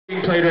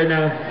being played right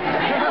now.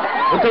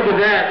 What's up with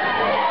that?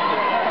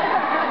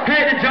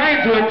 Hey, the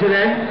Giants won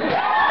today.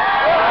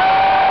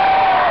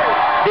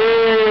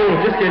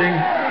 Boo, just kidding.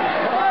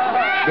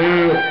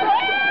 Boo.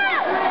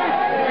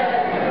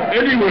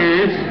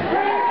 Anyways,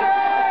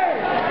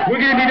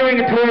 we're going to be doing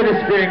a tour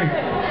this spring.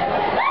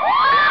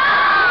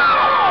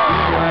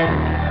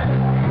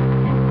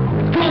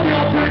 It's called the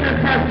Alternative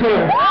Press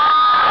Tour.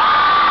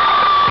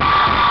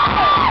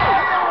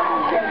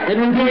 And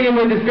we're doing it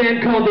with this band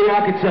called the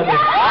Rocket Summit.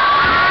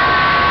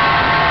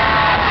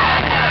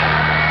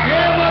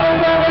 Yeah, mother,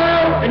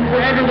 and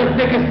forever the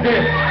thickest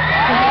dick.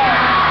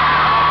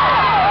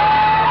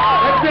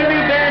 That's their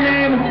new band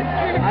name.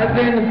 I've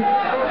been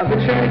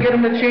trying to get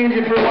them to change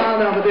it for a while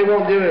now, but they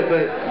won't do it.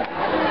 But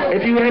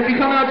if you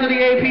come out to the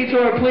AP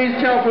tour, please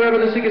tell Forever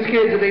the Sickest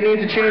Kids that they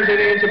need to change their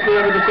name to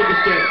Forever the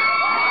Sickest Kids.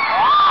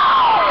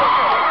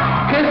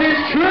 Cause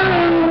it's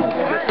true.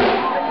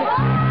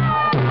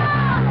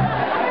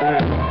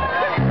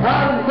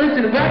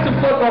 Listen, back to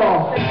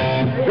football.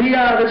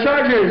 The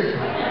Chargers.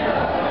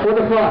 What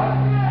the fuck?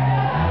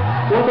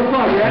 What the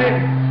fuck, right?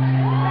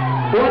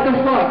 What the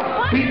fuck?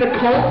 Beat the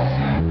Colts?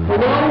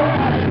 Hello?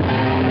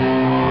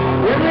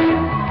 Really?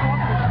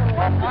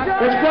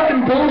 That's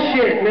fucking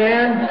bullshit,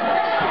 man.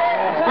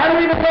 I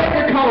don't even like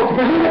the Colts,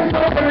 but who the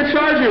fuck are the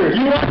Chargers?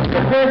 You watched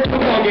the first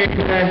football game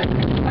today.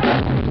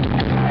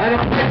 I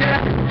don't like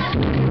that.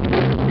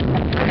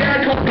 My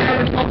dad told me I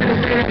was talking to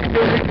Sam.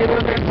 It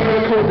was like one of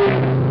the cool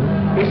dudes.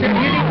 He said,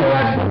 you need to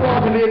watch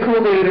football to be a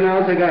cool dude, and I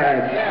was like,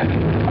 alright.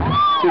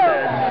 Too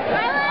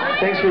bad.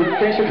 Thanks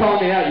for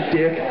calling me out, you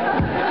dick.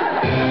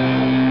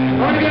 I'm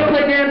gonna go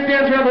play Dance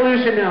Dance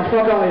Revolution now.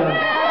 Fuck all y'all.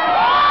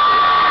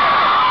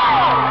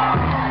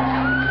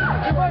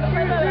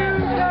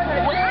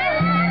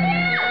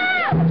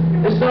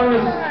 This song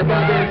is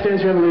about Dance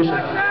Dance Revolution.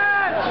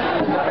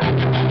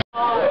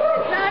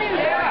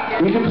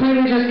 You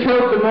completely just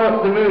killed the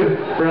mood,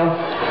 bro.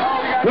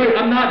 Wait,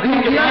 I'm not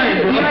doing it. The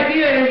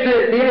idea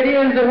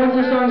is that once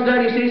the song's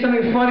done, you say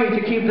something funny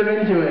to keep them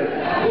into it.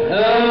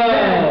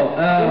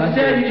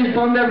 Instead, you just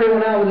bummed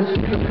everyone out with a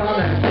stupid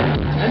comment.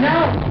 And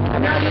now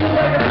you look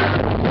like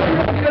a... What do you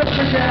want to go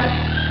for, Jack?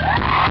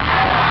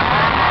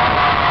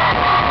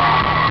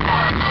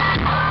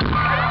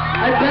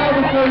 I bow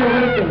before your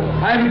wisdom.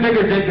 I have a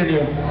bigger dick than you.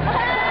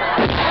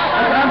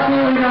 I'm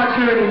absolutely not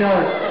sure you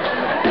know it.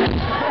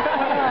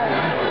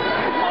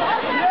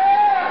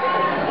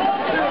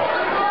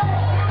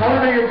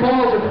 However, your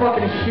balls are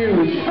fucking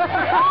huge.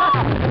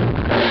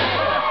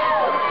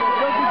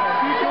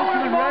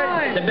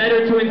 The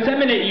better to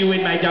inseminate you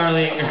in, my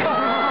darling.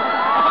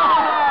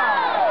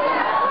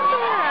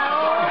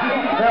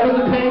 That was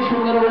the page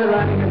from Little Red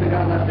Riding Hood that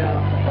got left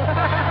out.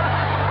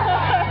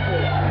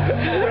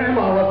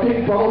 Grandma, what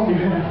big balls you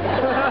have.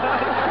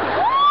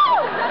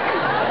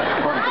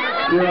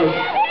 Gross.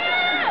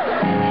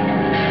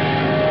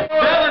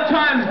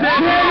 Valentine's Day.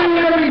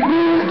 January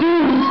Booze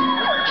Dudes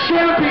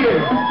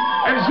Champion.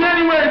 And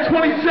January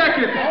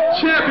 22nd,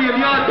 champion,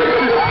 the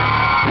audition.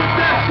 Put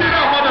that shit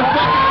up,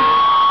 motherfucker.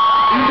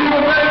 You can go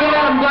right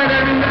on, Blind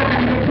Every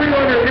Method. You can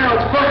pre-order it now.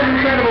 It's fucking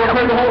incredible. I've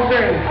heard the whole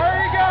thing.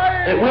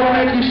 It will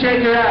make you shake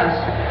your ass.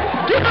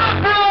 Get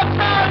up for all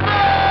time,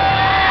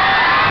 man!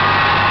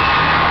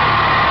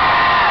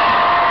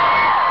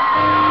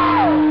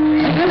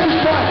 See, this is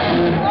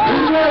fun. This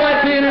is what I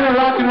like being in a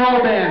rock and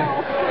roll band.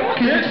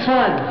 Because it's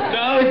fun.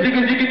 No, it's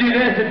because you can do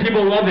this and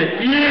people love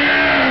it.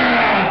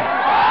 Yeah!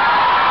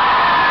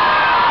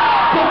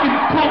 Fucking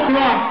punk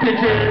rock,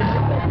 bitches!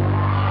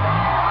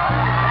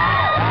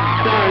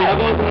 Sorry, I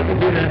won't fucking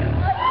do that.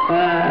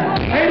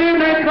 Hey dude,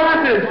 nice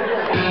glasses!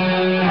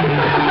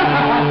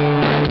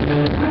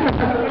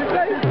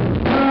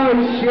 Oh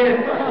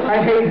shit,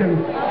 I hate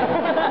him.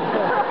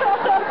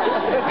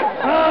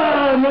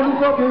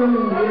 Motherfucker!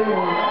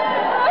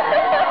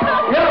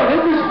 Yo,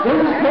 this is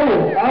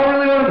cool. I don't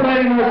really want to play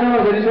any more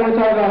songs, I just want to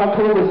talk about how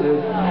cool this is.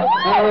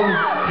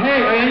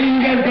 Hey, are any of you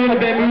guys going to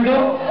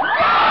Bamboozle?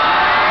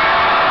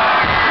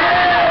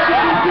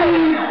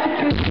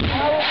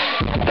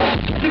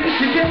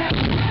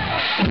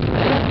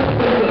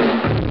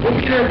 We'll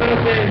be there for the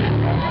thing.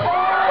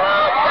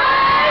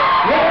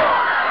 Yeah.